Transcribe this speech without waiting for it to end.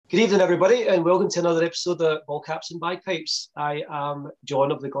Good evening, everybody, and welcome to another episode of Ball Caps and Bagpipes. I am John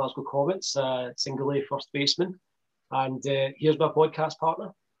of the Glasgow Comets, single A first baseman, and here's my podcast partner.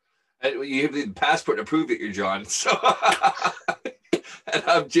 You have the passport to prove that you're John. So, and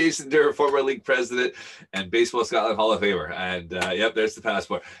I'm Jason Durr, former league president and Baseball Scotland Hall of Famer. And yep, there's the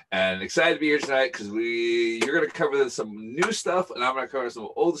passport. And excited to be here tonight because you're going to cover some new stuff, and I'm going to cover some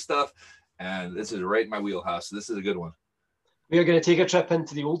old stuff. And this is right in my wheelhouse. So this is a good one. We are going to take a trip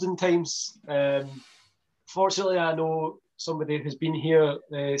into the olden times. Fortunately, I know somebody who's been here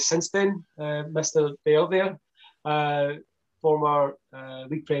since then, Mr. Bear there, former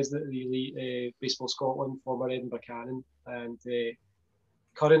league president of the Elite Baseball Scotland, former Edinburgh Cannon, and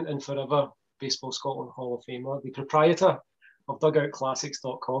current and forever Baseball Scotland Hall of Famer, the proprietor of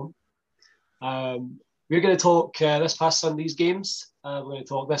DugoutClassics.com. We're going to talk this past Sunday's games. We're going to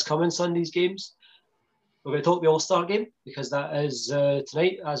talk this coming Sunday's games. We're going to talk the All-Star game because that is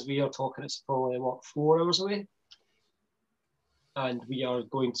tonight, as we are talking. It's probably, 4 hours away? And we are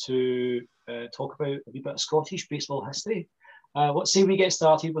going to talk about a wee bit of Scottish baseball history. What say we get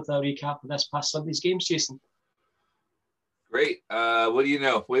started with a recap of this past Sunday's games, Jason? Great. What do you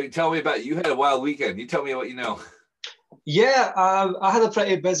know? Tell me about it. You had a wild weekend. You tell me what you know. Yeah, I had a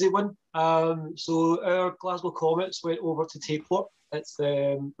pretty busy one. So our Glasgow Comets went over to Tapeport. It's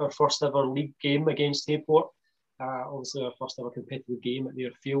our first ever league game against Tapeport. Obviously, our first ever competitive game at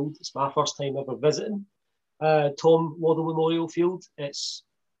their field. It's my first time ever visiting Tom Waddell Memorial Field. It's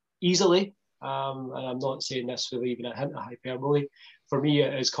easily, and I'm not saying this with even a hint of hyperbole, for me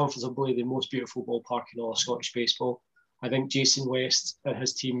it is comfortably the most beautiful ballpark in all of Scottish baseball. I think Jason West and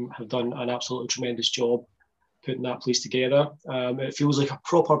his team have done an absolutely tremendous job putting that place together. It feels like a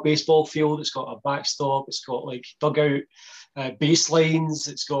proper baseball field. It's got a backstop. It's got like dugout baselines.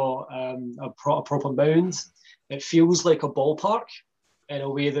 It's got a proper mound. It feels like a ballpark in a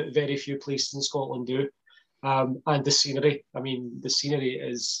way that very few places in Scotland do. And the scenery. I mean, the scenery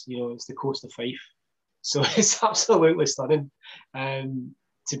is, it's the coast of Fife. So it's absolutely stunning.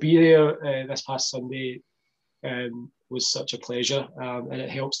 To be there this past Sunday was such a pleasure, and it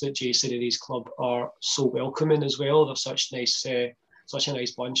helps that Jason and his club are so welcoming as well. They're such a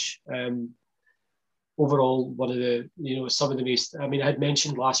nice bunch. Overall, one of the some of the most. I mean, I had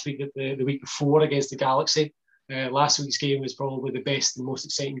mentioned last week that the week before against the Galaxy, last week's game was probably the best and most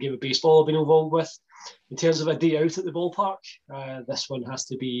exciting game of baseball I've been involved with. In terms of a day out at the ballpark, this one has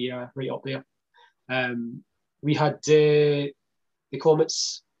to be right up there. We had the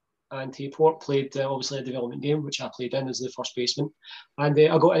Comets and Tapeport played obviously a development game, which I played in as the first baseman. And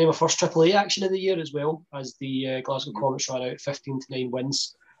I got in my first AAA action of the year as well, as the Glasgow Comets ran out 15-9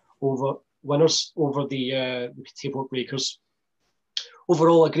 winners over the Tapeport Breakers.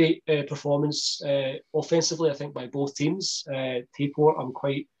 Overall, a great performance offensively, I think, by both teams. Tapeport,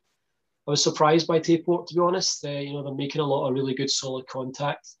 I was surprised by Tapeport, to be honest. They're making a lot of really good, solid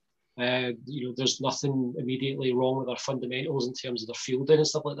contact. There's nothing immediately wrong with their fundamentals in terms of their fielding and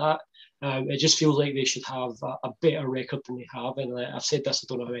stuff like that. It just feels like they should have a better record than they have. And I've said this, I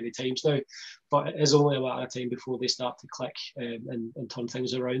don't know how many times now, but it is only a matter of time before they start to click and turn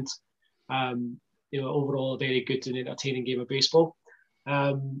things around. Overall, a very good and entertaining game of baseball.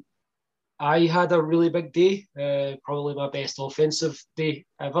 I had a really big day, probably my best offensive day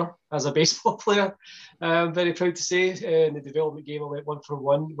ever as a baseball player. I'm very proud to say in the development game I went 1 for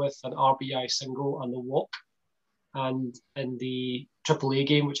 1 with an RBI single and a walk. And in the AAA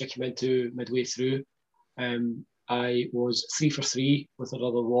game, which I came into midway through, I was 3 for 3 with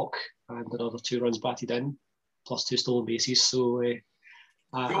another walk and another 2 runs batted in, plus 2 stolen bases. So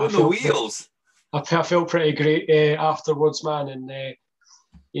I felt pretty great afterwards, man. And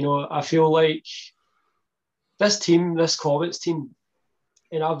I feel like this team, this Comets team,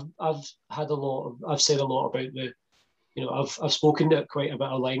 and I've said a lot about I've spoken at quite a bit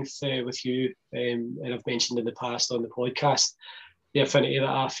of length with you, and I've mentioned in the past on the podcast the affinity that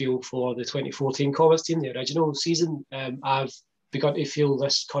I feel for the 2014 Comets team, the original season. I've begun to feel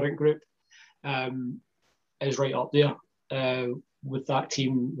this current group is right up there with that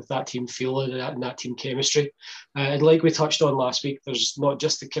team feeling and that team chemistry. And like we touched on last week, there's not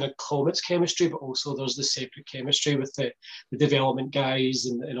just the kind of Comets chemistry, but also there's the separate chemistry with the development guys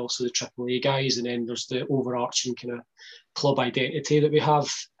and also the AAA guys, and then there's the overarching kind of club identity that we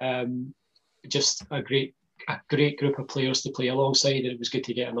have. Just a great group of players to play alongside, and it was good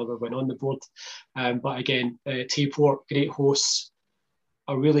to get another win on the board. But again, Tapeport, great hosts,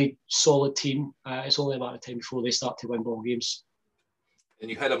 a really solid team. It's only a matter of time before they start to win ball games. And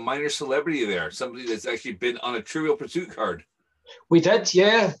you had a minor celebrity there, somebody that's actually been on a Trivial Pursuit card. We did,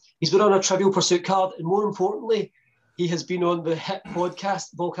 yeah. He's been on a Trivial Pursuit card, and more importantly, he has been on the hit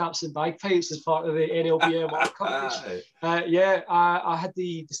podcast Ball Caps and Bagpipes as part of the NLBMR coverage. I had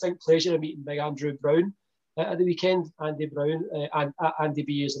the distinct pleasure of meeting Big Andrew Brown at the weekend. Andy Brown, and Andy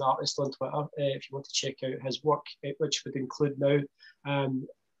B is an artist on Twitter. If you want to check out his work, which would include now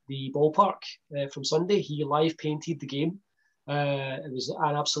the ballpark from Sunday. He live painted the game. It was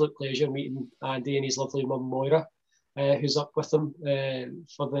an absolute pleasure meeting Andy and his lovely mum Moira, who's up with him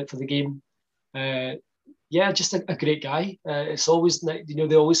for the game. Just a great guy. It's always, they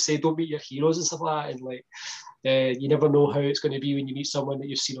always say don't meet your heroes and stuff like that, and like you never know how it's going to be when you meet someone that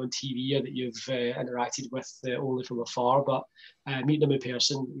you've seen on TV or that you've interacted with only from afar. But meeting him in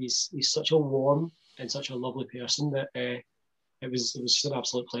person, he's such a warm and such a lovely person that it was just an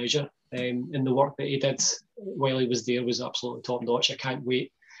absolute pleasure. And the work that he did while he was there was absolutely top notch. I can't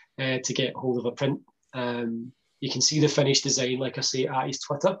wait to get hold of a print. You can see the finished design, like I say, at his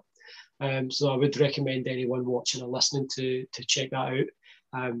Twitter. So I would recommend anyone watching or listening to check that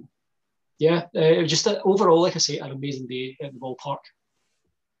out. It was just overall, like I say, an amazing day at the ballpark.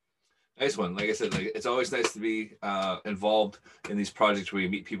 Nice one. Like I said, it's always nice to be involved in these projects where you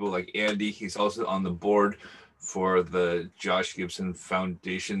meet people like Andy. He's also on the board for the Josh Gibson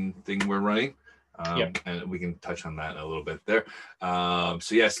Foundation thing we're running. And we can touch on that a little bit there.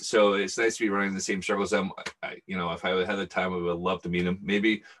 So it's nice to be running the same circles. If I had the time, I would love to meet him.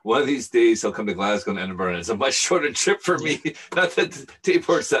 Maybe one of these days he'll come to Glasgow and Edinburgh, and it's a much shorter trip for me. Not that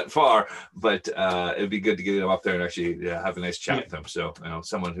Tapeport's that far, but it'd be good to get him up there and actually have a nice chat with him. So,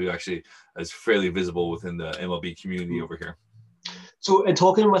 someone who actually is fairly visible within the MLB community over here. So in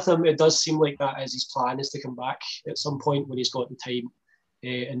talking with him, it does seem like that is his plan, is to come back at some point when he's got the time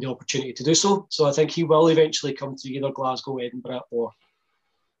and the opportunity to do so. So I think he will eventually come to either Glasgow, Edinburgh, or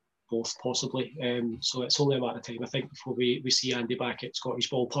both possibly. So it's only a matter of time, I think, before we see Andy back at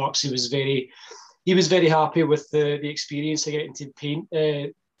Scottish Ballparks. He was very happy with the experience of getting to paint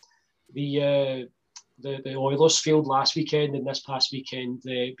the Oilers field last weekend, and this past weekend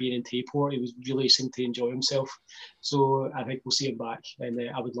being in Tayport. He really seemed to enjoy himself. So I think we'll see him back, and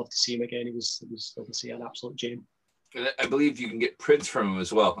I would love to see him again. He was obviously an absolute gem. And I believe you can get prints from him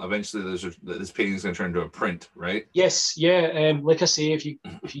as well. Eventually, this painting is going to turn into a print, right? Yes, yeah. Like I say, if you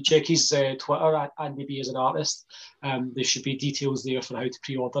check his Twitter at Andy B as an artist, there should be details there for how to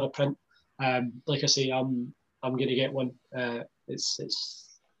pre-order a print. Like I say, I'm going to get one. Did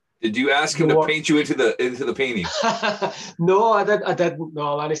you ask him to paint you into the painting? No, I didn't.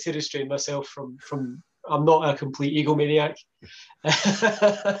 No, I managed to restrain myself from. I'm not a complete egomaniac.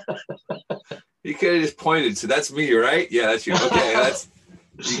 You could have just pointed. So that's me, right? Yeah, that's you. Okay, that's.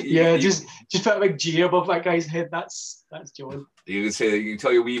 Just put a big G above that guy's head. That's John. You can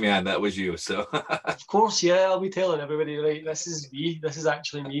tell your wee man that was you. So. Of course, yeah. I'll be telling everybody, right? This is me. This is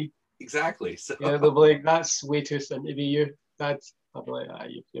actually me. Exactly. So. Yeah, they'll be like, that's way too thin to be you. I'll be like,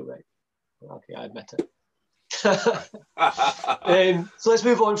 you're right. Okay, I admit it. So let's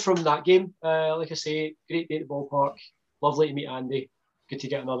move on from that game. Like I say, great day at the ballpark. Lovely to meet Andy. Good to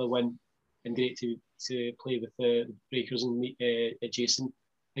get another win, and great to play with the Breakers and meet Jason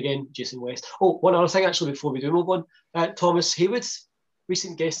West. Oh, one other thing actually before we do move on. Thomas Haywood,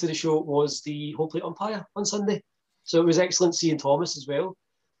 recent guest of the show, was the home plate umpire on Sunday. So it was excellent seeing Thomas as well.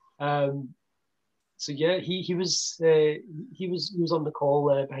 So yeah, he was on the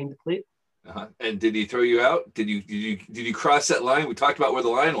call behind the plate. And did he throw you out? Did you cross that line? We talked about where the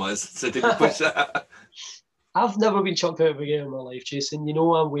line was. So did you push that? I've never been chucked out of a game in my life, Jason. You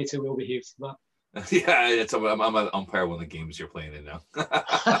know I'm way too well behaved for that. Yeah, I'm an umpire one of the games you're playing in now.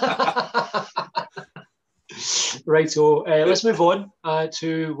 Right, so let's move on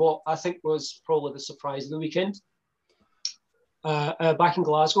to what I think was probably the surprise of the weekend. Back in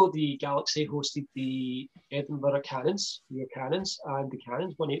Glasgow, the Galaxy hosted the Edinburgh Cannons, and the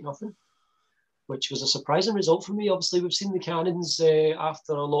Cannons won 8-0, which was a surprising result for me. Obviously, we've seen the Cannons,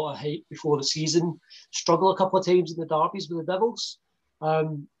 after a lot of hype before the season, struggle a couple of times in the derbies with the Devils.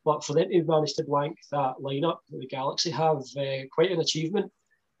 But for them to manage to blank that lineup that the Galaxy have, quite an achievement.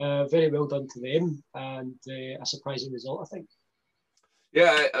 Very well done to them, and a surprising result, I think.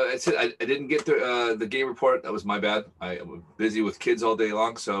 Yeah, I didn't get the game report. That was my bad. I was busy with kids all day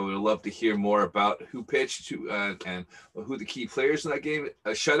long, so I would love to hear more about who pitched and who the key players in that game.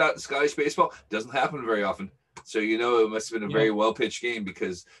 A shutout in Scottish baseball doesn't happen very often. So, it must have been a very well-pitched game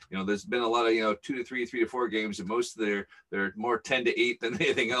because, there's been a lot of, 2 to 3, 3 to 4 games, and most of they're more 10 to 8 than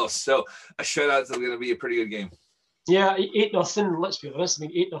anything else. So a shutout is going to be a pretty good game. Yeah, 8-0. Let's be honest. I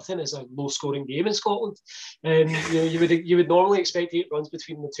mean, 8-0 is a low-scoring game in Scotland. You would normally expect 8 runs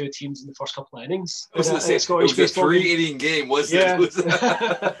between the two teams in the first couple of innings. I was going to say it was a 3-inning game, wasn't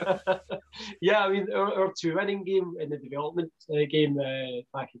it? Yeah, I mean, our 2-inning game in the development game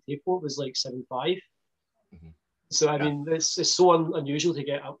back in Tayport was like 7-5. Mm-hmm. So I mean, it's so unusual to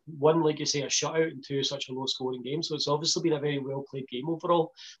get one, like you say, a shutout, and two, such a low-scoring game. So it's obviously been a very well-played game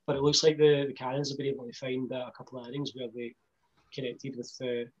overall. But it looks like the Cannons have been able to find a couple of innings where they connected with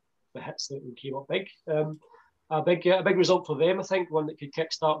the hits that came up big. A big result for them, I think, one that could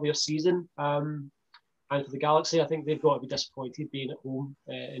kickstart their season. And for the Galaxy, I think they've got to be disappointed being at home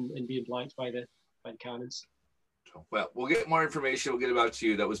and being blanked by the Cannons. Well, we'll get more information. We'll get about to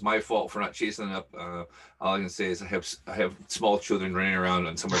you. That was my fault for not chasing it up. All I can say is I have small children running around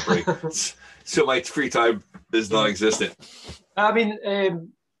on summer break, so my free time is non-existent. I mean, the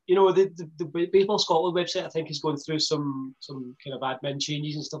Baseball Scotland website, I think, is going through some kind of admin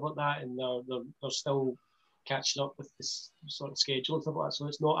changes and stuff like that, and they're still catching up with this sort of schedule and stuff like that. So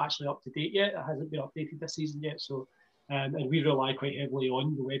it's not actually up to date yet. It hasn't been updated this season yet. So, and we rely quite heavily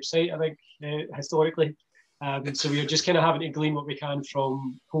on the website, I think, historically. So we're just kind of having to glean what we can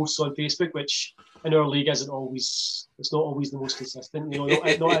from posts on Facebook, which in our league it's not always the most consistent.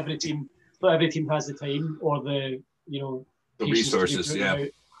 Not every team has the time or the resources,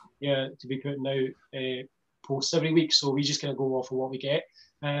 to be putting out posts every week. So we just kind of go off of what we get.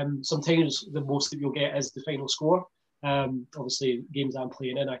 Sometimes the most that you'll get is the final score. Obviously, games I'm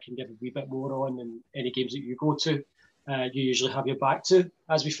playing in, I can give a wee bit more on, and any games that you go to, you usually have your back to,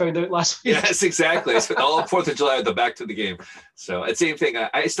 as we found out last week. Yes, exactly. So all 4th of July, the back to the game. So it's the same thing.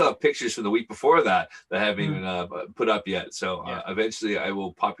 I still have pictures from the week before that haven't even put up yet. So eventually I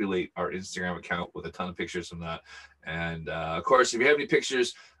will populate our Instagram account with a ton of pictures from that. And of course, if you have any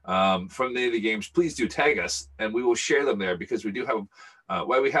pictures from any of the games, please do tag us and we will share them there, because we do have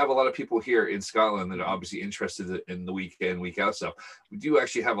while we have a lot of people here in Scotland that are obviously interested in the week in, week out stuff, we do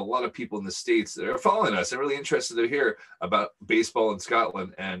actually have a lot of people in the States that are following us and really interested to hear about baseball in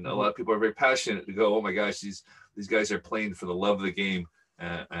Scotland. And a lot of people are very passionate to go, oh my gosh, these guys are playing for the love of the game.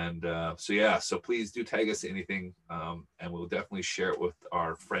 So please do tag us to anything, and we'll definitely share it with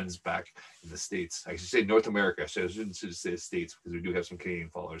our friends back in the States. I should say North America. So I shouldn't say the States, because we do have some Canadian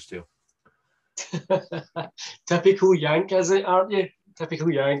followers too. Typical Yank, is it, aren't you?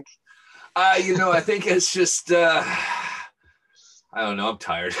 Typical Yank. I think it's just I don't know. I'm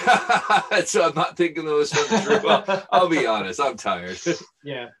tired, so I'm not thinking those ones through. I'll be honest. I'm tired.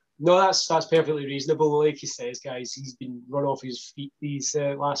 Yeah. No, that's perfectly reasonable. Like he says, guys, he's been run off his feet these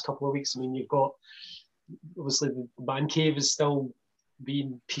last couple of weeks. I mean, you've got, obviously, the man cave is still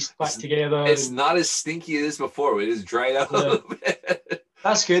being pieced back together. It's not as stinky as before. It is dried out a little bit.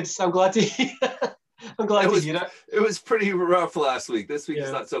 That's good. I'm glad to hear it. It was pretty rough last week. This week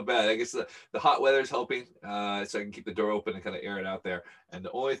is not so bad. I guess the hot weather is helping, so I can keep the door open and kind of air it out there. And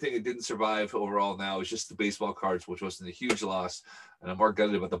the only thing that didn't survive overall now is just the baseball cards, which wasn't a huge loss. And I'm more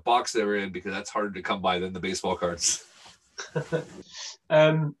gutted about the box they were in, because that's harder to come by than the baseball cards. How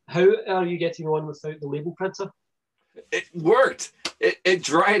are you getting on without the label printer? It worked. It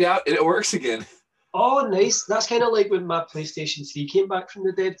dried out and it works again. Oh, nice. That's kind of like when my PlayStation 3 came back from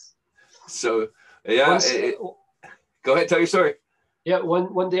the dead. So, yeah. Go ahead, tell your story. Yeah,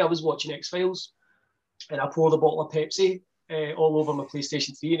 one day I was watching X-Files and I poured a bottle of Pepsi all over my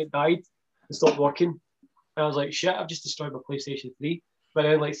PlayStation 3 and it died and stopped working. And I was like, shit, I've just destroyed my PlayStation 3. But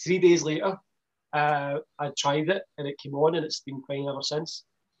then, like 3 days later, I tried it and it came on and it's been fine ever since.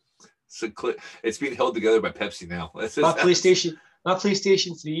 So it's being held together by Pepsi now. My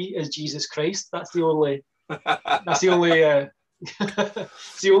PlayStation 3 is Jesus Christ. That's the only it's the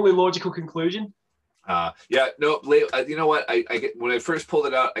only logical conclusion. You know what? When I first pulled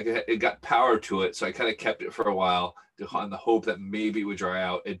it out, it got power to it, so I kind of kept it for a while on the hope that maybe it would dry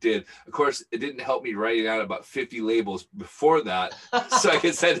out. It did. Of course, it didn't help me writing out about 50 labels before that, so I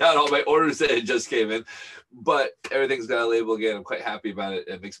could send out all my orders that had just came in. But everything's got a label again. I'm quite happy about it.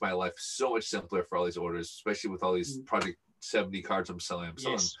 It makes my life so much simpler for all these orders, especially with all these Project 70 cards I'm selling. I'm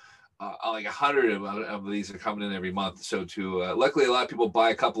selling. Yes. Like 100 of these are coming in every month. So luckily, a lot of people buy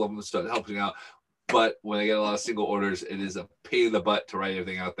a couple of them and start helping out. But when I get a lot of single orders, it is a pain in the butt to write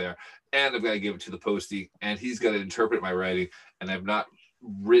everything out there. And I've got to give it to the postie, and he's got to interpret my writing. And I've not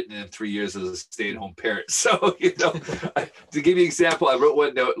written in 3 years as a stay-at-home parent. So, to give you an example, I wrote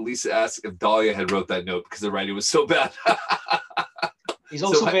one note, and Lisa asked if Dahlia had wrote that note because the writing was so bad. He's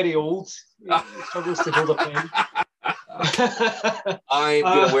also very old. He struggles to hold a pen. I'm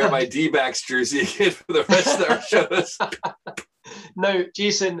going to wear my D-backs jersey again for the rest of our shows. Now,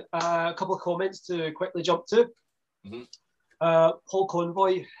 Jason, a couple of comments to quickly jump to. Mm-hmm. Paul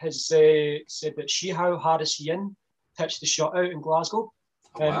Convoy has said that Shihao Harris-Yin pitched the shutout in Glasgow.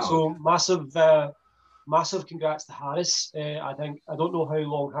 Oh, wow. So massive congrats to Harris. I don't know how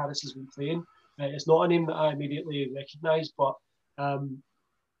long Harris has been playing. It's not a name that I immediately recognise, but I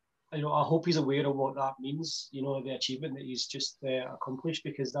hope he's aware of what that means. The achievement that he's just accomplished,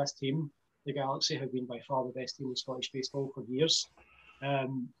 because that team, the Galaxy, have been by far the best team in Scottish baseball for years.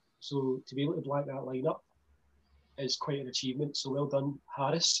 So to be able to blank that lineup is quite an achievement. So well done,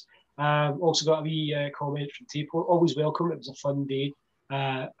 Harris. Also got a wee comment from T-Port. Always welcome. It was a fun day.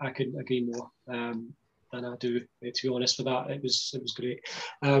 I couldn't agree more than I do, to be honest with that. It was great.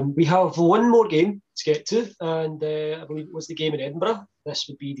 We have one more game to get to, and I believe it was the game in Edinburgh. This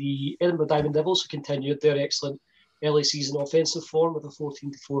would be the Edinburgh Diamond Devils, who continued their excellent early season offensive form with a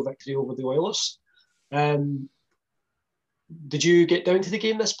 14-4 victory over the Oilers. Did you get down to the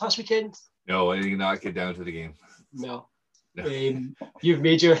game this past weekend? No, I did not get down to the game. No. No. You've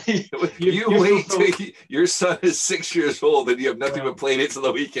made your... you wait till your son is 6 years old and you have nothing but play dates on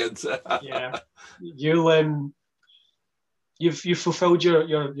the weekends. Yeah. You've fulfilled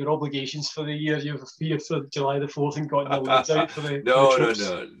your obligations for the year. You've appeared for July the 4th and gotten the leads out for the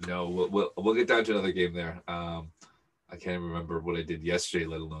No. We'll get down to another game there. I can't remember what I did yesterday,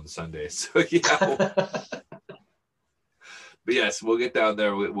 let alone Sunday. So yeah. But yes, we'll get down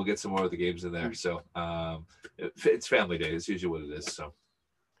there. We'll get some more of the games in there. So it's family day. It's usually what it is.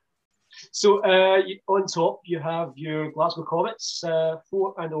 So on top, you have your Glasgow Comets,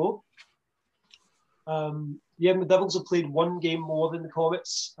 4-0. The Edinburgh Devils have played one game more than the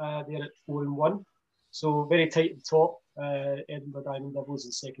Comets. They're at 4-1. So very tight at the top. Edinburgh Diamond Devils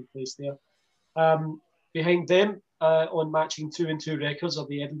in second place there. Behind them, on matching 2-2 records, are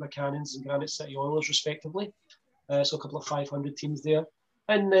the Edinburgh Cannons and Granite City Oilers, respectively. So a couple of 500 teams there.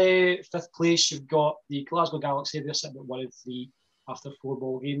 In fifth place, you've got the Glasgow Galaxy. They're sitting at 1-3 after 4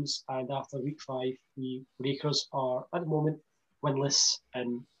 ball games. And after week 5, the Breakers are, at the moment, winless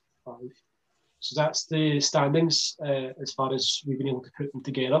in 5. So that's the standings as far as we've been able to put them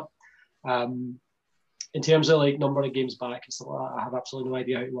together. In terms of number of games back and stuff like that, I have absolutely no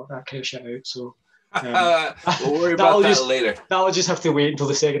idea how to work that kind of shit out. So we'll worry about that later. That'll just have to wait until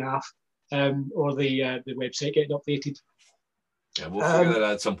the second half. Or the website getting updated. Yeah, we'll figure that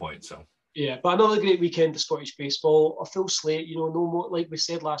out at some point. So yeah, but another great weekend of Scottish baseball, a full slate. No more, like we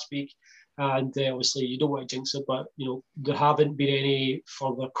said last week, and obviously you don't want to jinx it, but there haven't been any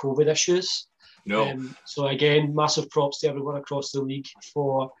further COVID issues. No. So again, massive props to everyone across the league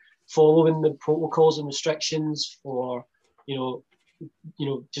for following the protocols and restrictions, for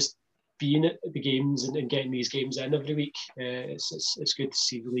just being at the games and getting these games in every week. It's good to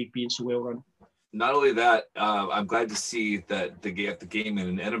see the league being so well run. Not only that, I'm glad to see that they get the game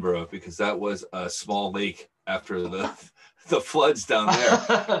in Edinburgh, because that was a small lake after the floods down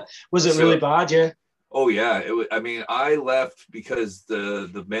there. Was it really bad? Yeah. Oh yeah, it was. I mean, I left because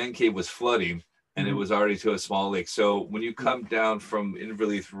the man cave was flooding, and it was already to a small lake. So when you come down from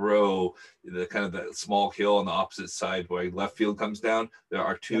Inverleith Row, the kind of that small hill on the opposite side where left field comes down, there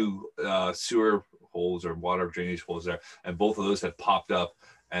are 2 sewer holes or water drainage holes there, and both of those had popped up.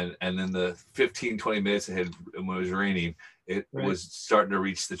 And in the 15-20 minutes ahead, when it was raining, it was starting to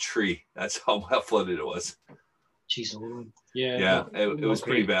reach the tree. That's how flooded it was. Jeez, yeah, it was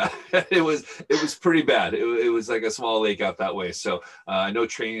pretty bad. It was pretty bad. It was like a small lake out that way. So I know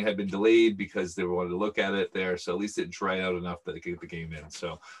training had been delayed because they wanted to look at it there. So at least it dried out enough that they could get the game in.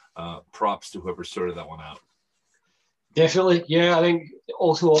 So props to whoever sorted that one out. Definitely, yeah. I think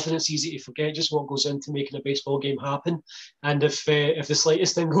all too often it's easy to forget just what goes into making a baseball game happen, and if the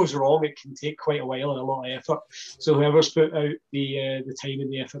slightest thing goes wrong, it can take quite a while and a lot of effort. So whoever's put out the time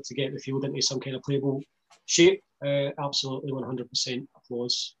and the effort to get the field into some kind of playable shape, absolutely 100%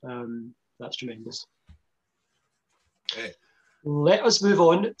 applause. That's tremendous. Okay. Let us move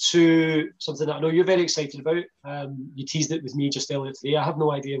on to something that I know you're very excited about. You teased it with me just earlier today. I have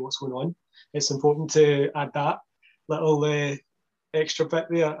no idea what's going on. It's important to add that little extra bit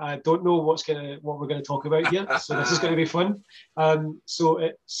there. I don't know what we're going to talk about here, so this is going to be fun. So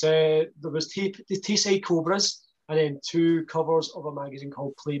it's there was the Tayside Cobras, and then 2 covers of a magazine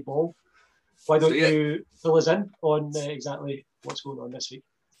called Play Ball. Why don't you fill us in on exactly what's going on this week?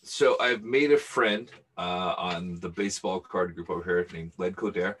 So I've made a friend on the baseball card group over here named Led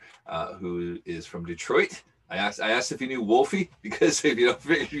Coder, who is from Detroit. I asked if he knew Wolfie, because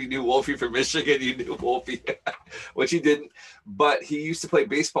if you knew Wolfie from Michigan, you knew Wolfie, which he didn't. But he used to play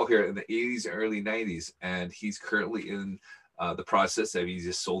baseball here in the 80s, early 90s, and he's currently in the process of, he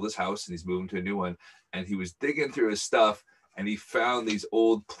just sold his house and he's moving to a new one. And he was digging through his stuff, and he found these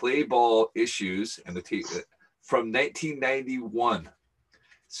old play ball issues and from 1991.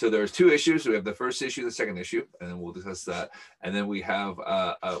 So there's two issues. We have the first issue, the second issue, and then we'll discuss that. And then we have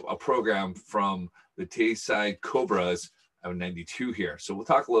a program from the Tayside Cobras of 92 here. So we'll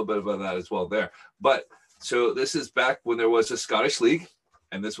talk a little bit about that as well there. But so this is back when there was a Scottish League,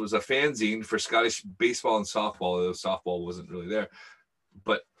 and this was a fanzine for Scottish baseball and softball, although softball wasn't really there.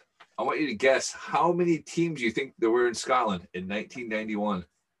 But I want you to guess how many teams you think there were in Scotland in 1991.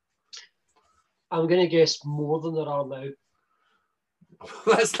 I'm going to guess more than there are now.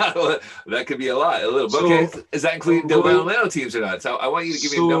 That's not that could be a lot, a little. So, okay, is that including developmental teams or not? So I want you to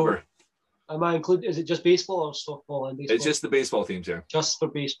give me a number. Am I including? Is it just baseball or softball and baseball? It's just the baseball teams here. Just for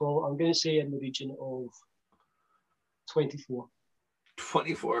baseball, I'm going to say in the region of 24.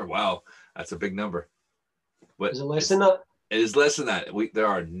 24. Wow, that's a big number. But is it less than that? It is less than that. There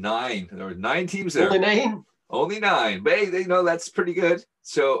are 9. There are 9 teams there. Only 9. Only 9. But hey, that's pretty good.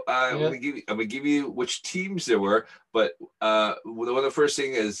 So I'm gonna give you which teams there were. But one of the first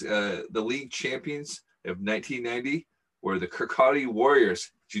thing is the league champions of 1990 were the Kirkcaldy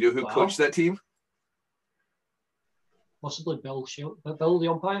Warriors. Do you know who coached that team? Possibly Bill the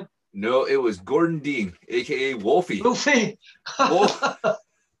umpire. No, it was Gordon Dean, aka Wolfie. Wolfie.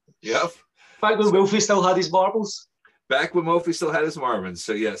 Yep. Back when Wolfie still had his marbles. Back when Wolfie still had his marbles.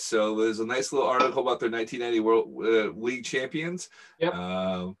 So yes, so there's a nice little article about their 1990 World League champions. Yep.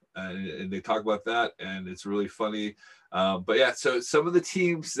 And they talk about that, and it's really funny. But yeah, so some of the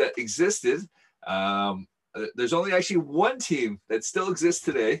teams that existed, there's only actually one team that still exists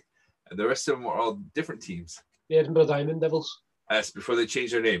today, and the rest of them are all different teams. The Edinburgh Diamond Devils. That's before they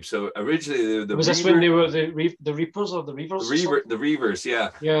changed their name. So originally, was this when they were the Reapers or the Reavers? The Reavers,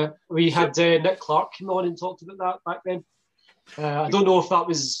 yeah. Yeah, we had Nick Clark come on and talked about that back then. I don't know if that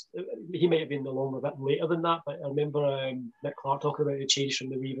was, he might have been along a bit later than that, but I remember Nick Clark talking about the change from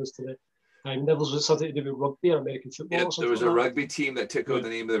the Reavers to the Diamond Devils was something to do with rugby or American football. Yeah, or something there was like a that. rugby team that took out the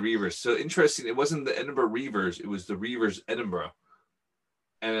name of the Reavers. So interesting, it wasn't the Edinburgh Reavers, it was the Reavers Edinburgh.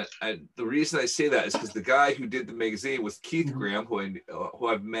 And the reason I say that is because the guy who did the magazine was Keith Graham, who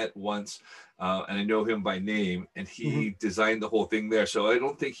I've met once, and I know him by name, and he designed the whole thing there. So I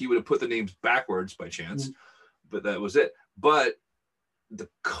don't think he would have put the names backwards by chance, but that was it. But the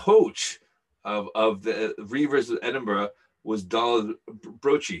coach of the Reavers of Edinburgh was Donald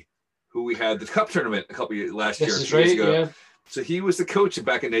Brochie, who we had the Cup tournament a couple years ago. Yeah. So he was the coach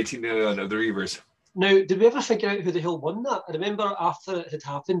back in 1999 of the Reavers. Now, did we ever figure out who the hell won that? I remember after it had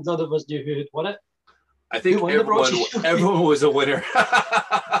happened, none of us knew who had won it. I think everyone was a winner.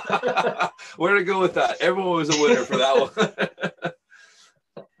 Where to go with that? Everyone was a winner for that one.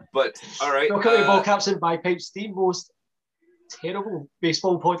 But, all right. Welcome to Ball Caps and Bagpipes, the most terrible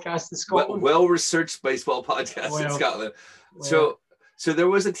baseball podcast in Scotland. Well-researched baseball podcast in Scotland. So there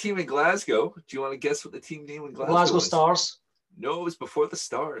was a team in Glasgow. Do you want to guess what the team name in Glasgow was? Stars. No, it was before the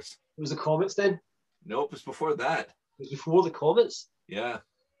Stars. It was the Comets then? No, it was before that. It was before the Comets? Yeah.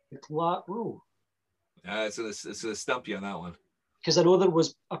 Yeah, it's gonna stump you on that one. Because I know there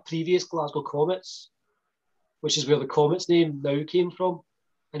was a previous Glasgow Comets, which is where the Comets name now came from.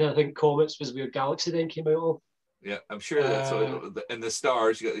 And I think Comets was where Galaxy then came out of. Yeah, I'm sure that's and the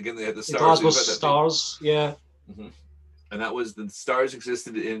Stars, again, they had the Stars. Glasgow Stars, yeah. Mm-hmm. And that was, the Stars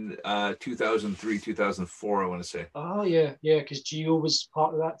existed in 2003, 2004, I want to say. Oh, yeah, because Gio was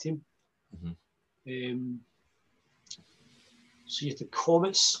part of that team. So you had the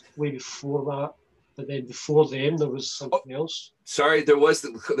Comets way before that, but then before them there was something else. Sorry, there was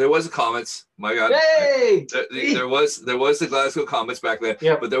a Comets. My God, hey! there was the Glasgow Comets back then.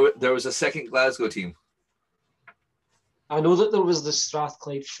 Yeah, but there was a second Glasgow team. I know that there was the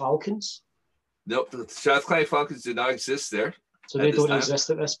Strathclyde Falcons. Nope, the Strathclyde Falcons did not exist there. So they don't exist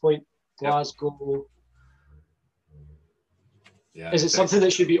at this point. Glasgow. Yeah. Is it something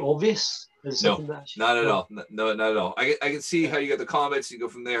that should be obvious? No, not at all. No, not at all. I can see how you get the Comets. You go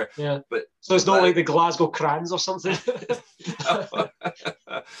from there. Yeah. But so it's not like the Glasgow Crans or something.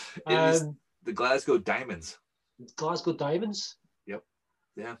 It was the Glasgow Diamonds. Glasgow Diamonds. Yep.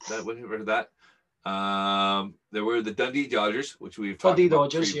 Yeah. That would have heard of that. There were the Dundee Dodgers, which we've talked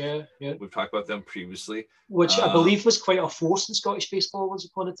about. Dodgers, yeah. We've talked about them previously. Which I believe was quite a force in Scottish baseball once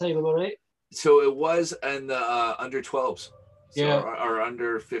upon a time, am I right? So it was in the under 12s. So yeah. Our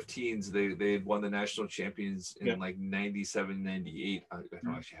under 15s, they had won the national champions in like 97, 98. I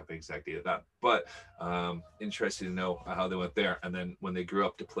don't actually have the exact date of that, but interesting to know how they went there. And then when they grew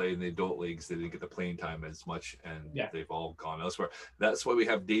up to play in the adult leagues, they didn't get the playing time as much, and they've all gone elsewhere. That's why we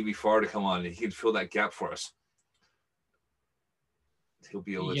have Davey Farr to come on, and he can fill that gap for us. He'll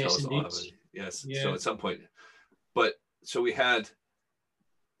be able to tell us a lot of it. Yes. Yeah. So at some point, but so we had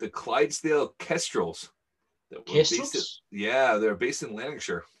the Clydesdale Kestrels. that were Kestrels? they're based in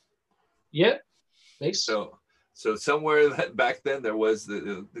Lanarkshire. Yeah, nice. So somewhere that back then there was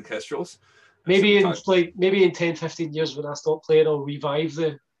the Kestrels. Maybe in 10, 15 years when I stop playing, I'll revive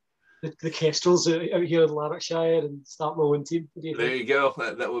the Kestrels out here in Lanarkshire and start my own team. There you go.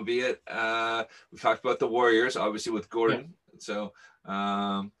 That would be it. We talked about the Warriors, obviously with Gordon. Yeah. So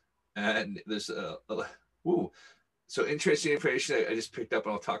and there's so interesting information I just picked up,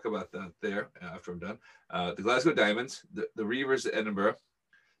 and I'll talk about that there after I'm done. The Glasgow Diamonds, the Reavers at Edinburgh,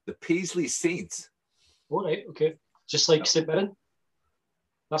 the Paisley Saints. All right, okay. Just like St Mirren.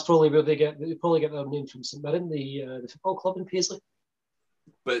 That's probably where they probably get their name from, St Mirren, the football club in Paisley.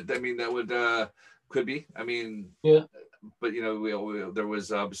 But I mean, that would could be. I mean, yeah. But you know, there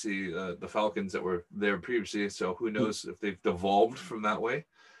was obviously the Falcons that were there previously, so who knows if they've devolved from that way.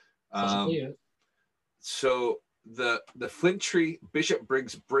 Yeah. So the Flinttree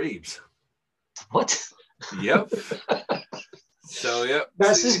Bishopbriggs Braves. What? Yep. So yeah,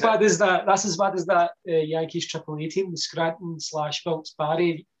 that's as bad as that. That's as bad as that Yankees AAA team, the Scranton /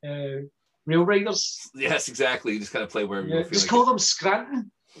 Wilkes-Barre Rail Riders. Yes, exactly. You just kind of play wherever you feel. Just call them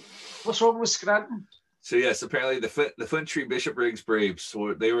Scranton. What's wrong with Scranton? So yes, apparently the Flinttree Bishopbriggs Braves.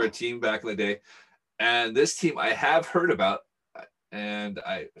 So they were a team back in the day, and this team I have heard about. And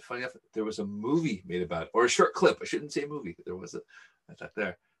funny enough, there was a movie made about it, or a short clip. I shouldn't say movie. There was I thought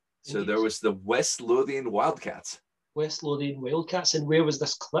there. So there was the West Lothian Wildcats. West Lothian Wildcats. And where was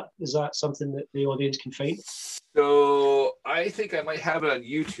this clip? Is that something that the audience can find? So I think I might have it on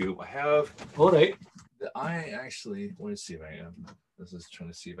YouTube. I have. All right. I actually want to see if I am. This is trying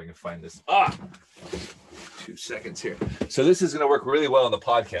to see if I can find this. 2 seconds here. So this is going to work really well on the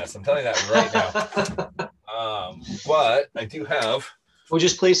podcast. I'm telling you that right now. But I do have. We'll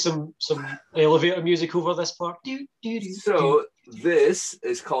just play some elevator music over this part. So this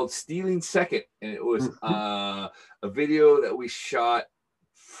is called Stealing Second, and it was a video that we shot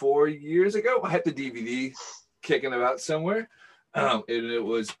 4 years ago. I had the DVD kicking about somewhere, and it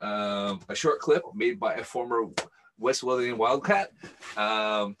was a short clip made by a former West Lothian Wildcat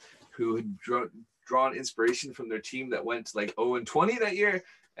who had drawn inspiration from their team that went like 0-20 that year,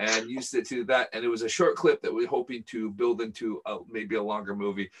 and used it to that. And it was a short clip that we're hoping to build into maybe a longer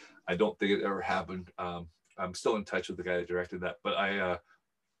movie. I don't think it ever happened. I'm still in touch with the guy that directed that, but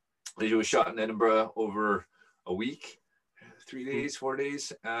it was shot in Edinburgh over a week, 3 days, 4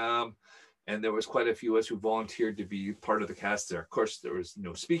 days. And there was quite a few of us who volunteered to be part of the cast there. Of course, there was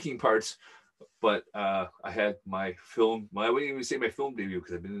no speaking parts, but I had my film. I wouldn't even say my film debut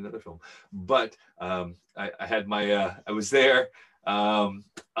because I've been in another film. But I had my. I was there on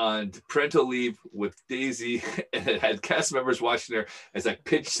parental leave with Daisy, and it had cast members watching her as I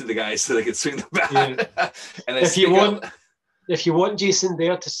pitched to the guys so they could swing the bat. Yeah. And if you want Jason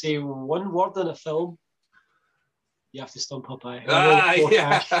there to say one word in a film, you have to stump up.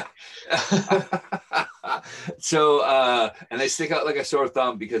 Yeah. So, and I stick out like a sore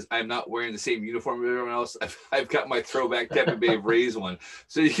thumb because I'm not wearing the same uniform as everyone else. I've got my throwback Tampa Bay Rays one.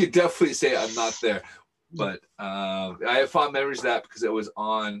 So you could definitely say I'm not there. But I have fond memories of that because it was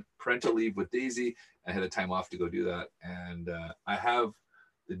on parental leave with Daisy. I had a time off to go do that. And I have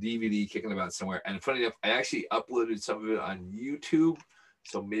the DVD kicking about somewhere. And funny enough, I actually uploaded some of it on YouTube.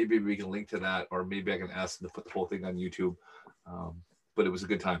 So maybe we can link to that, or maybe I can ask them to put the whole thing on YouTube. But it was a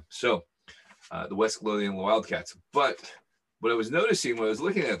good time. So the West Lothian Wildcats. But what I was noticing when I was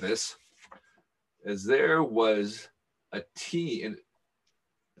looking at this is there was a team,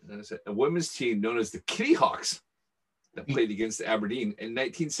 a women's team known as the Kitty Hawks that played against Aberdeen in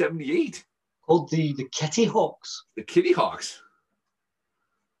 1978. Called the Kitty Hawks. The Kitty Hawks.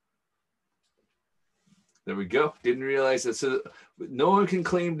 There we go. Didn't realize that. So no one can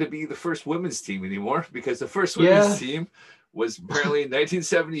claim to be the first women's team anymore because the first women's team was apparently in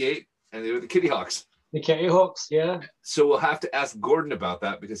 1978, and they were the Kitty Hawks. The Kitty Hawks, yeah. So we'll have to ask Gordon about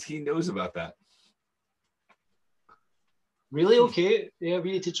that because he knows about that. Really? Okay. Yeah,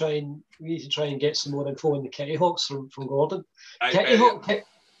 we need to try and get some more info on the Kitty Hawks from Gordon.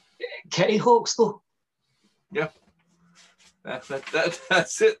 Kitty Hawks, though. Yeah.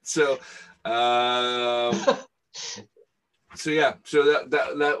 That's it. So. So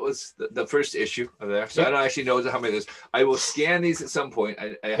that was the first issue of there. So I don't actually know how many there's. I will scan these at some point.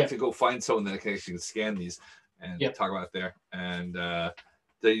 I have to go find someone that can actually scan these and talk about it there. And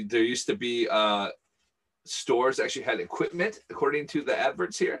there used to be stores that actually had equipment according to the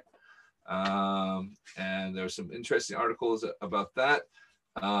adverts here. And there's some interesting articles about that.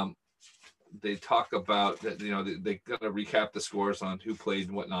 they talk about that, they got to recap the scores on who played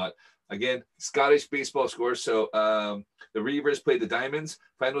and whatnot. Again, Scottish baseball scores. So the Reavers played the Diamonds.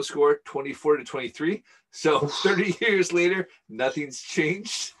 Final score 24-23. So 30 years later, nothing's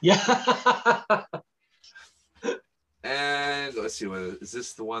changed. Yeah. And let's see, is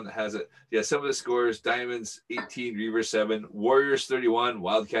this the one that has it? Yeah, some of the scores: Diamonds 18, Reavers 7, Warriors 31,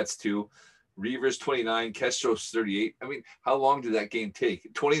 Wildcats 2, Reavers 29, Kestros 38. I mean, how long did that game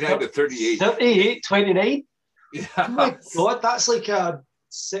take? 29-38. 38-29? Yeah. Oh my God, that's like a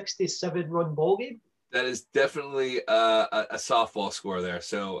 67-run ball game. That is definitely a softball score there.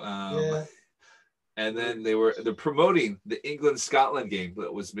 So, Yeah. And then they're promoting the England-Scotland game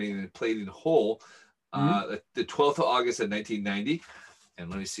that was being played in Hull. The 12th of August of 1990. And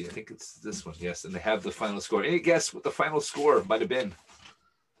let me see, I think it's this one. Yes, and they have the final score. Any guess what the final score might have been?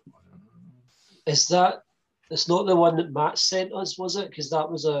 It's not the one that Matt sent us, was it? Because that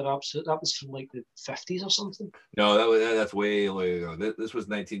was from like the 50s or something. No, that's way ago. This was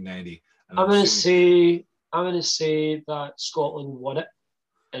 1990. I'm gonna say that Scotland won it,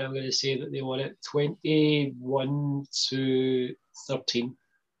 and I'm gonna say that they won it 21-13.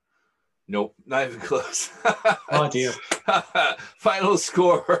 Nope, not even close. Oh dear. Final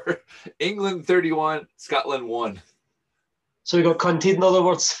score: England 31, Scotland 1. So we got cunted, in other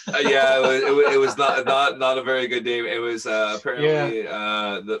words. Yeah, it was not a very good game. It was apparently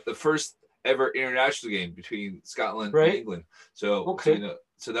the first ever international game between Scotland and England. So okay.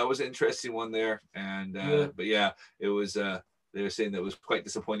 So that was an interesting one there. And but yeah, it was. They were saying that it was quite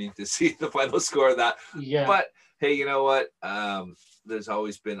disappointing to see the final score of that. Yeah. But hey, you know what? There's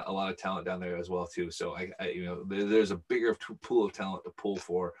always been a lot of talent down there as well too. So I there's a bigger pool of talent to pull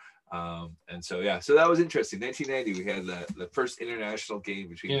for. And so yeah, so that was interesting. 1990, we had the first international game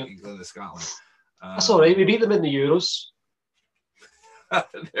between England and Scotland. That's all right. We beat them in the Euros.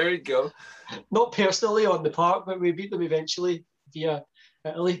 There you go. Not personally on the park, but we beat them eventually via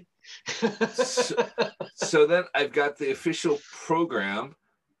Italy. So then I've got the official program.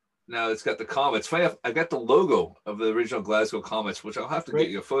 Now it's got the Comets. Funny enough, I've got the logo of the original Glasgow Comets, which I'll have to get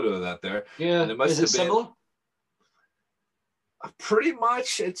you a photo of that there. Yeah. And it must have been similar? Pretty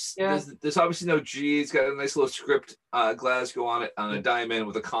much. There's obviously no G. It's got a nice little script, Glasgow on it, on a diamond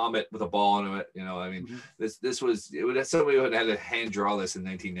with a comet with a ball in it. This was somebody who had a hand draw this in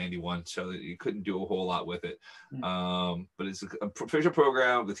 1991, so that you couldn't do a whole lot with it. But it's a official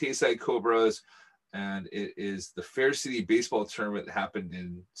program of the Tayside Cobras, and it is the Fair City Baseball Tournament that happened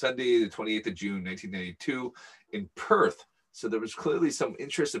in Sunday, the 28th of June, 1992, in Perth. So there was clearly some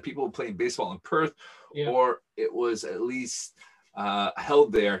interest in people playing baseball in Perth, or it was at least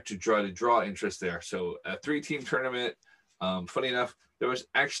held there to draw interest there. So a 3-team tournament. Funny enough, there was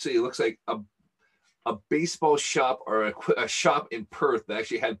actually, it looks like a baseball shop or a shop in Perth that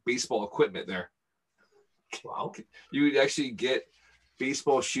actually had baseball equipment there. Wow. You would actually get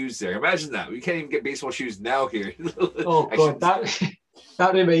baseball shoes there. Imagine that. We can't even get baseball shoes now here. Oh God,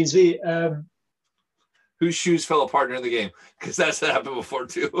 that reminds me. Whose shoes fell apart during the game? Because that's happened before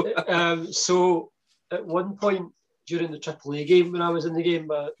too. So at one point during the AAA game, when I was in the game,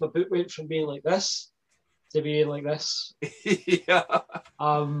 my boot went from being like this to being like this. Yeah.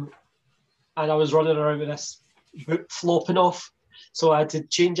 And I was running around with this boot flopping off. So I had to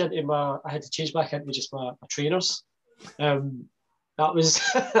change back into just my trainers. That was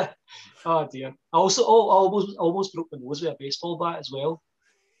oh dear. I also almost broke my nose with a baseball bat as well.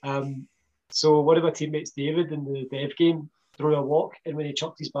 So one of my teammates, David, in the Dev game, threw a walk, and when he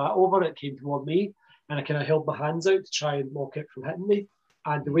chucked his bat over, it came toward me, and I kind of held my hands out to try and block it from hitting me.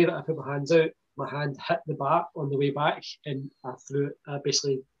 And the way that I put my hands out, my hand hit the bat on the way back, and I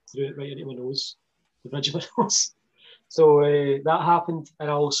basically threw it right into my nose, the bridge of my nose. So that happened, and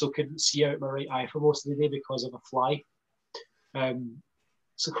I also couldn't see out my right eye for most of the day because of a fly. So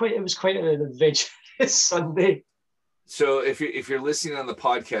it was quite an adventurous Sunday. So if you're listening on the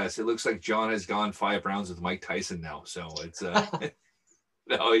podcast, it looks like John has gone 5 rounds with Mike Tyson now. So it's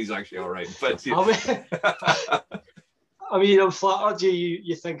no, he's actually all right. But I mean, I'm flattered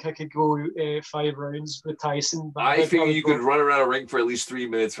you think I could go 5 rounds with Tyson. But I think you could run around a ring for at least 3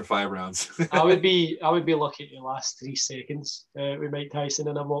 minutes for 5 rounds. I would be lucky to last 3 seconds with Mike Tyson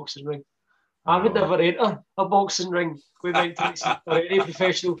in a boxing ring. I would never enter a boxing ring with Mike Tyson or any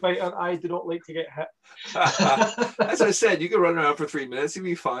professional fighter. I do not like to get hit. As I said, you could run around for 3 minutes, you'd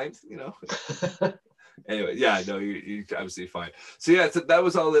be fine, Anyway, yeah, no, you're absolutely fine. So yeah, so that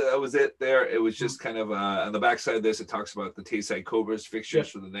was all. That was it there. It was just kind of on the backside of this, it talks about the Tayside Cobras fixtures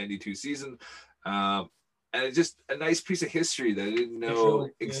for the 92 season. and it's just a nice piece of history that I didn't know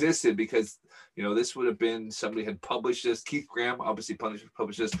Definitely, existed, because this would have been, somebody had published this. Keith Graham obviously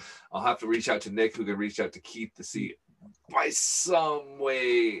published this. I'll have to reach out to Nick, who can reach out to Keith to see by some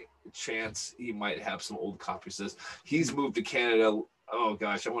way chance he might have some old copies of this. He's moved to Canada, oh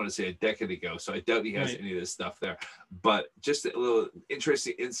gosh, I want to say a decade ago, so I doubt he has any of this stuff there. But just a little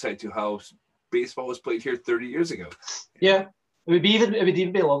interesting insight to how baseball was played here 30 years ago. Yeah, it would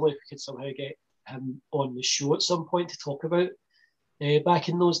even be lovely if we could somehow get him on the show at some point to talk about back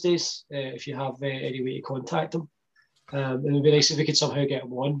in those days. If you have any way to contact him, it would be nice if we could somehow get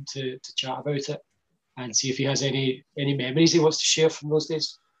him on to chat about it and see if he has any memories he wants to share from those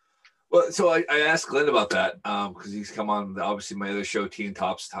days. Well, so I asked Glenn about that because he's come on, obviously, my other show, Teen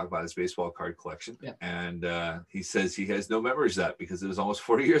Tops, to talk about his baseball card collection. Yeah. And he says he has no memories of that because it was almost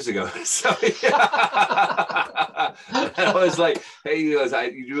 40 years ago. So yeah. And I was like, hey, you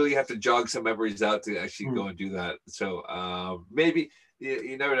really have to jog some memories out to actually go and do that. So maybe,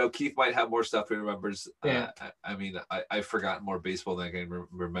 you never know. Keith might have more stuff he remembers. Yeah. I mean, I've forgotten more baseball than I can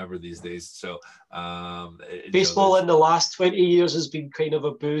remember these days. So baseball in the last 20 years has been kind of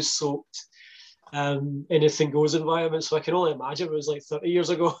a booze-soaked anything goes environment. So I can only imagine it was like 30 years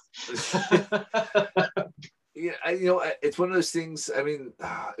ago. Yeah, it's one of those things. I mean,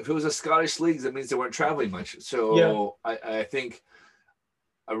 if it was a Scottish league, that means they weren't traveling much. So yeah. I think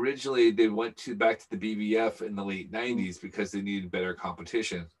originally they went back to the BBF in the late 90s because they needed better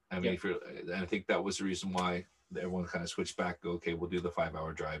competition. I mean, and I think that was the reason why everyone kind of switched back. Go, okay, we'll do the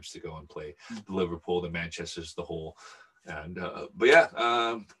 5-hour drives to go and play the Liverpool, the Manchester's, the whole. And but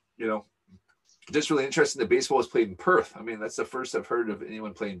yeah, just really interesting that baseball was played in Perth. I mean, that's the first I've heard of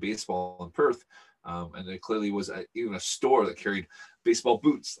anyone playing baseball in Perth. And there clearly was even a store that carried baseball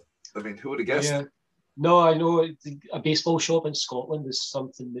boots. I mean, who would have guessed? Yeah. No, I know a baseball shop in Scotland is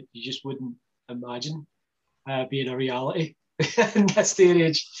something that you just wouldn't imagine being a reality in this day and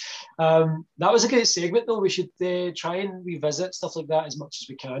age. That was a great segment, though. We should try and revisit stuff like that as much as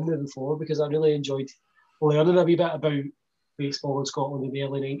we can moving forward, because I really enjoyed learning a wee bit about baseball in Scotland in the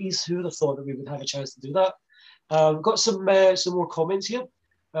early 90s. Who would have thought that we would have a chance to do that? Got some more comments here.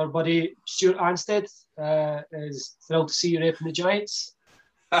 Our buddy Stuart Anstead is thrilled to see you repping the Giants.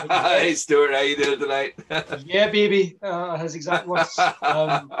 Hey Stuart, how you doing tonight? Yeah, baby, his exact words.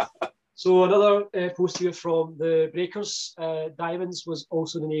 So another post here from the Breakers. Diamonds was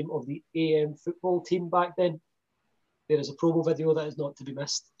also the name of the AM football team back then. There is a promo video that is not to be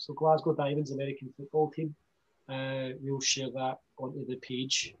missed. So Glasgow Diamonds American football team. We'll share that onto the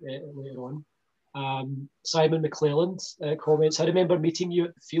page later on. Simon McClelland comments, I remember meeting you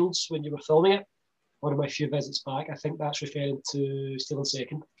at the Fields when you were filming it. One of my few visits back. I think that's referring to Stealing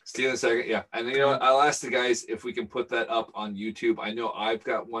Second. Stealing Second, yeah. And I'll ask the guys if we can put that up on YouTube. I know I've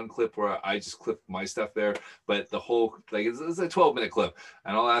got one clip where I just clipped my stuff there, but the whole, it's a 12-minute clip.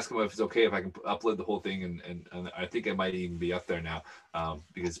 And I'll ask them if it's okay if I can upload the whole thing. And I think it might even be up there now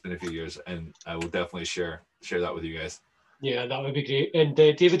because it's been a few years. And I will definitely share that with you guys. Yeah, that would be great. And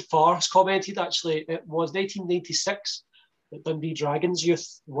David Farr's commented, actually, it was 1996 that Dundee Dragons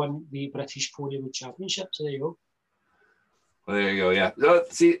youth won the British Pony League Championship. So there you go. Well, there you go. Yeah. No,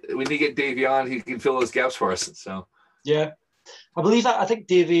 see, we need to get Davey on. He can fill those gaps for us. So. Yeah, I believe that. I think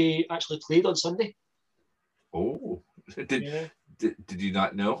Davey actually played on Sunday. Oh, did you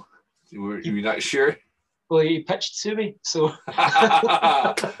not know? Were you not sure? Well, he pitched to me, so.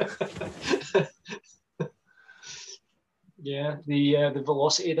 Yeah, the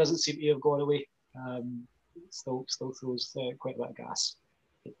velocity doesn't seem to have gone away. Still throws quite a bit of gas,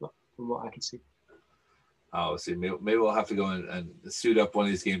 from what I can see. Oh, see, maybe we'll have to go and suit up one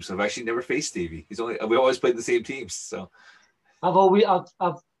of these games. So I've actually never faced Stevie. We always played the same teams. So I've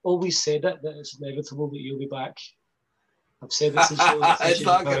always said it, that it's inevitable that you'll be back. I've said this. It's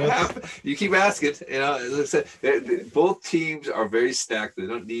not going to happen. You keep asking. As I said, both teams are very stacked. They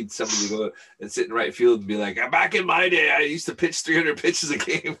don't need somebody to go and sit in right field and be like, back in my day, I used to pitch 300 pitches a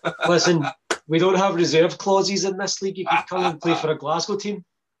game. Listen, we don't have reserve clauses in this league. You could come and play for a Glasgow team.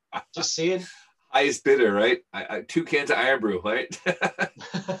 Just saying. Highest bidder, right? 2 cans of Iron Brew, right?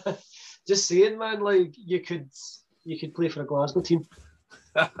 Just saying, man. Like you could play for a Glasgow team.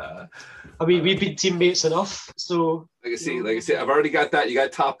 I mean, we've been teammates enough, so. Like I say, I've already got that. You got to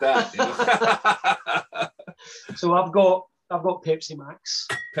top that. So I've got Pepsi Max.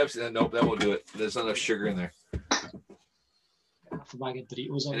 Pepsi, nope, that won't do it. There's not enough sugar in there. Half a bag of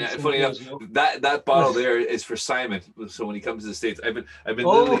Doritos. Funny enough, that bottle there is for Simon. So when he comes to the States, I've been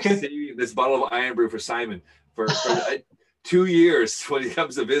literally saving this bottle of Iron Brew for Simon for 2 years when he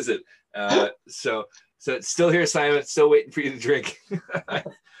comes to visit. So it's still here, Simon. Still waiting for you to drink.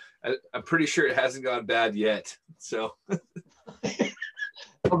 I'm pretty sure it hasn't gone bad yet. So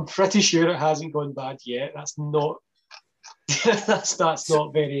I'm pretty sure it hasn't gone bad yet. That's not that's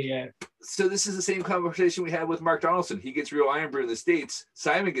not very. So this is the same conversation we had with Mark Donaldson. He gets real Iron Brew in the States.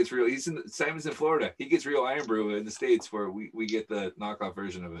 Simon gets real. Simon's in Florida. He gets real Iron Brew in the States, where we get the knockoff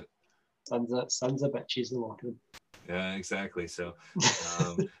version of it. Sons of bitches in the locker room. Yeah, exactly. So,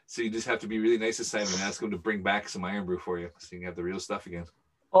 so you just have to be really nice to Simon and ask him to bring back some Iron Brew for you, so you can have the real stuff again.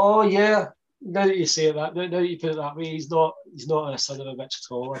 Oh yeah. Now that you say that, now that you put it that way, he's not a son of a bitch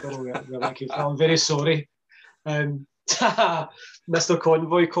at all. I don't know where that came from. I'm very sorry. Mr.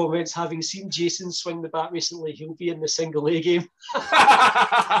 Convoy comments, having seen Jason swing the bat recently, he'll be in the single A game.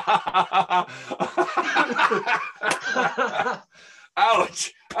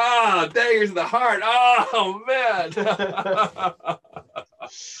 Ouch! Ah, oh, daggers in the heart. Oh man.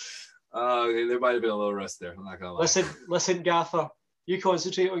 Okay, there might have been a little rust there. I'm not gonna lie. Listen, Gaffer. You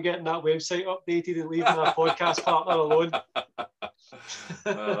concentrate on getting that website updated and leaving our podcast partner alone.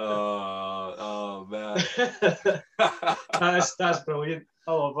 Oh man. That's brilliant.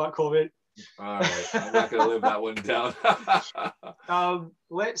 I love that comment. All right, I'm not going to live that one down.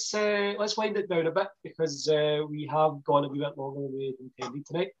 Let's wind it down a bit because we have gone a wee bit longer than we intended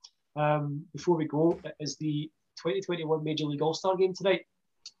tonight. Before we go, it is the 2021 Major League All-Star Game tonight.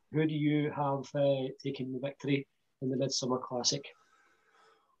 Who do you have taking the victory in the Midsummer Classic?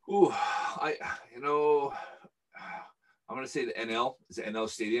 Ooh, I'm going to say the NL. It's the NL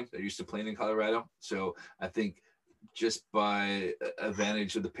Stadium. They're used to playing in Colorado. So I think just by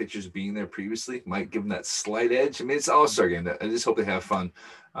advantage of the pitchers being there previously might give them that slight edge. I mean, it's All-Star game. I just hope they have fun.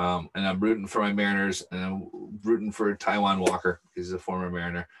 And I'm rooting for my Mariners, and I'm rooting for Taijuan Walker because he's a former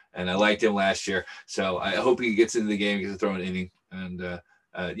Mariner, and I liked him last year. So I hope he gets into the game because they're throwing an inning. And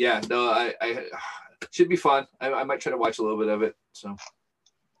I should be fun. I might try to watch a little bit of it. So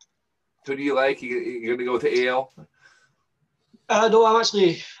who do you like? You going to go with the AL? No, I'm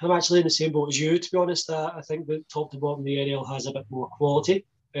actually in the same boat as you. To be honest, I think that top to bottom the NL has a bit more quality.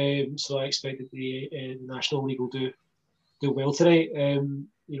 So I expect that the National League will do well tonight.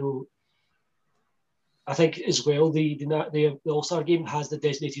 I think as well the All-Star game has the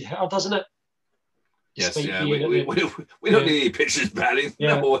designated hitter, doesn't it? Yes, yeah. We don't need any pitchers batting.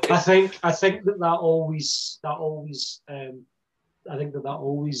 Yeah, no way. I think that always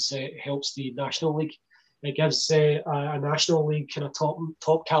helps the National League. It gives a National League kind of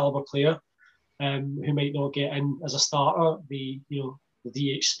top caliber player who might not get in as a starter the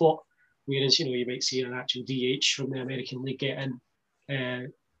DH spot, whereas you might see an actual DH from the American League get in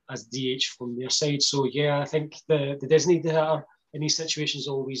as DH from their side. So yeah, I think the designated hitter in these situations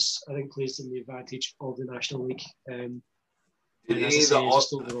always plays in the advantage of the National League. Overall,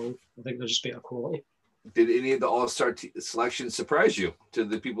 I think they're just better quality. Did any of the All-Star selections surprise you to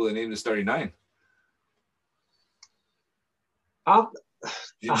the people that named the starting nine?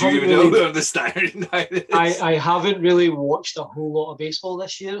 Did you even know who the starting nine is? I haven't really watched a whole lot of baseball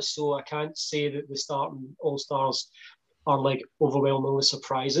this year, so I can't say that the starting All-Stars are like overwhelmingly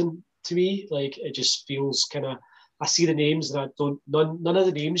surprising to me. Like it just feels kind of, I see the names and none of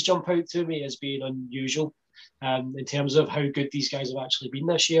the names jump out to me as being unusual. In terms of how good these guys have actually been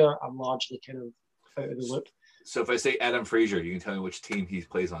this year, I'm largely kind of out of the loop. So if I say Adam Frazier, you can tell me which team he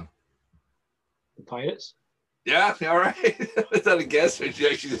plays on. The Pirates. Yeah, all right. Is that a guess, or did you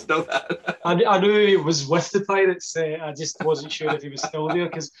actually just know that? I knew he was with the Pirates. I just wasn't sure if he was still there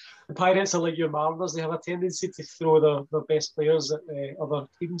because the Pirates are like your Mariners. They have a tendency to throw their best players at other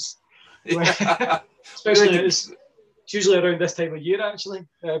teams. Yeah. Especially it's usually around this time of year, actually.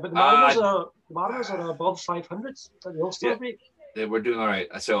 But the Mariners are above 500 at the All-Star break. Yeah, we're doing all right.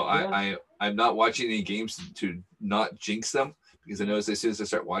 So yeah. I'm not watching any games to not jinx them. Because I know as soon as I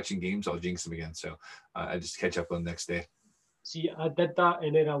start watching games, I'll jinx them again. So I just catch up on the next day. See, I did that,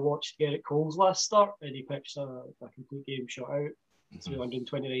 and then I watched Gerrit Cole's last start, and he pitched a complete game shutout,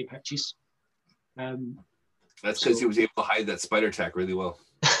 329 pitches. That's because he was able to hide that spider tack really well.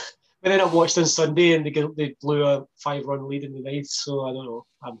 And then I watched on Sunday, and they blew a 5-run lead in the ninth. So I don't know.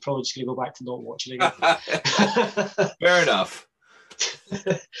 I'm probably just going to go back to not watching again. Fair enough.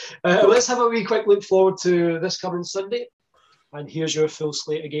 Let's have a wee quick look forward to this coming Sunday. And here's your full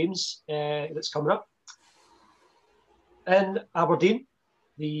slate of games that's coming up. In Aberdeen,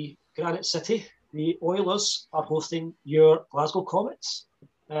 the Granite City, the Oilers are hosting your Glasgow Comets.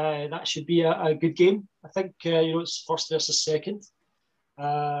 That should be a good game. I think it's first versus second.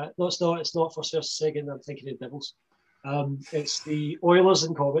 No, it's not. It's not first versus second. I'm thinking of Devils. It's the Oilers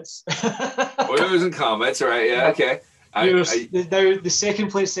and Comets. Oilers and Comets, right? Yeah, okay. Now, the second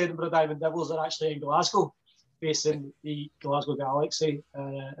place Edinburgh Diamond Devils are actually in Glasgow. facing the Glasgow Galaxy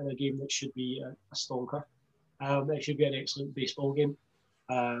in a game that should be a stonker. It should be an excellent baseball game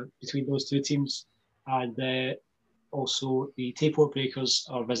between those two teams. And also the Tayport Breakers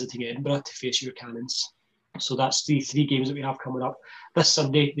are visiting Edinburgh to face your Cannons. So that's the 3 games that we have coming up this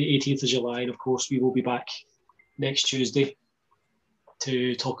Sunday, the 18th of July. And of course, we will be back next Tuesday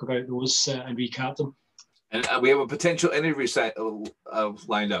to talk about those and recap them. And we have a potential interview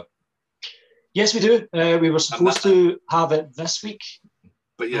lined up. Yes, we do. We were supposed to have it this week.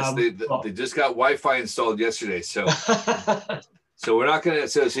 But yes, they just got Wi-Fi installed yesterday. So so we're not going to,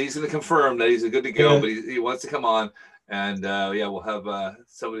 so he's going to confirm that he's good to go, but he wants to come on. And we'll have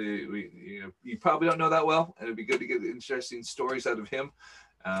somebody you probably don't know that well. And it'd be good to get interesting stories out of him.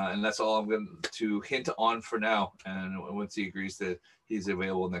 And that's all I'm going to hint on for now. And once he agrees that he's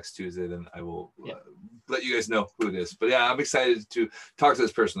available next Tuesday, then I will let you guys know who it is. But yeah, I'm excited to talk to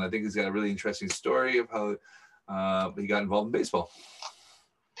this person. I think he's got a really interesting story of how he got involved in baseball.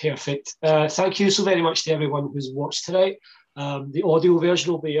 Perfect. Thank you so very much to everyone who's watched tonight. The audio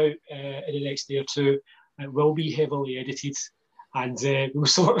version will be out in the next day or two. It will be heavily edited. And we'll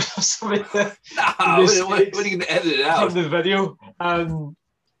sort some of the what are you going to edit it out? From the video.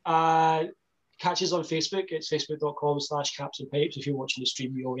 Catch us on Facebook. It's facebook.com/Caps and Pipes. If you're watching the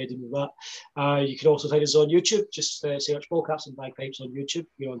stream, you already know that. You can also find us on YouTube. Just search Ball Caps and Bagpipes on YouTube.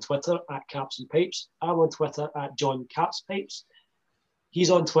 You're on Twitter at Caps and Pipes. I'm on Twitter at John Caps Pipes.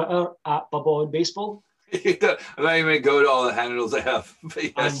 He's on Twitter at Bubba on Baseball. I'm not even going to go to all the handles I have.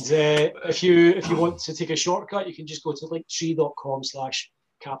 Yes. And if you want to take a shortcut, you can just go to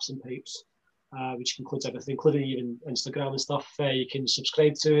linktree.com/Caps and Pipes. Which includes everything, including even Instagram and stuff. You can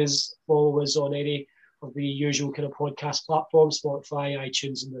subscribe to us, follow us on any of the usual kind of podcast platforms, Spotify,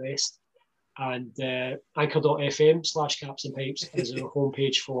 iTunes, and the rest. And anchor.fm/Caps and Pipes is our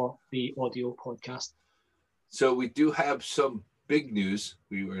homepage for the audio podcast. So we do have some big news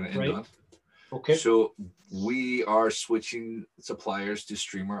we were going to end on. Okay. So we are switching suppliers to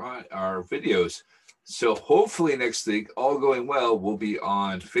stream our videos. So hopefully next week, all going well, we'll be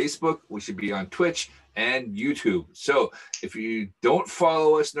on Facebook. We should be on Twitch and YouTube. So if you don't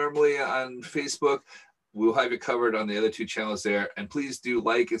follow us normally on Facebook, we'll have it covered on the other 2 channels there. And please do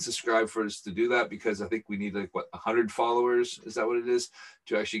like and subscribe for us to do that, because I think we need 100 followers. Is that what it is?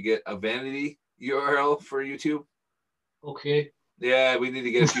 To actually get a vanity URL for YouTube. Okay. Yeah, we need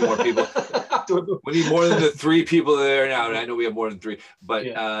to get a few more people. We need more than the 3 people there now. And I know we have more than 3. But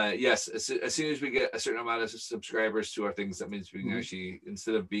yes, as soon as we get a certain amount of subscribers to our things, that means we can actually,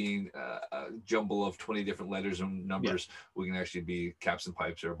 instead of being a jumble of 20 different letters and numbers, we can actually be Caps and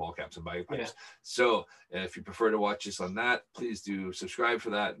Pipes or Ball Caps and Bagpipes. Yeah. So if you prefer to watch us on that, please do subscribe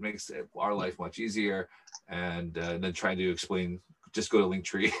for that. It makes our life much easier. And then trying to explain, just go to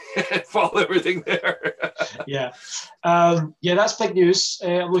Linktree and follow everything there. That's big news.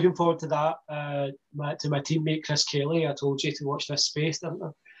 I'm looking forward to that. To my teammate Chris Kelly, I told you to watch this space, didn't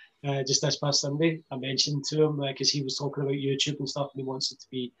I? Just this past Sunday, I mentioned to him because he was talking about YouTube and stuff, and he wants it to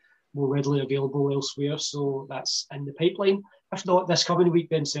be more readily available elsewhere. So that's in the pipeline. If not this coming week,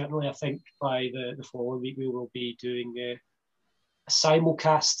 then certainly I think by the following week we will be doing a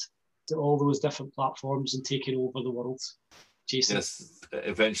simulcast to all those different platforms and taking over the world. Jason. Yes,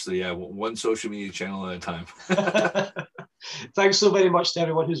 eventually, one social media channel at a time. Thanks so very much to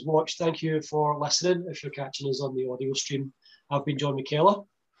everyone who's watched. Thank you for listening. If you're catching us on the audio stream, I've been John McKellar.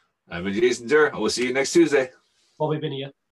 I've been Jason Durr. I will see you next Tuesday. Bobby Benia.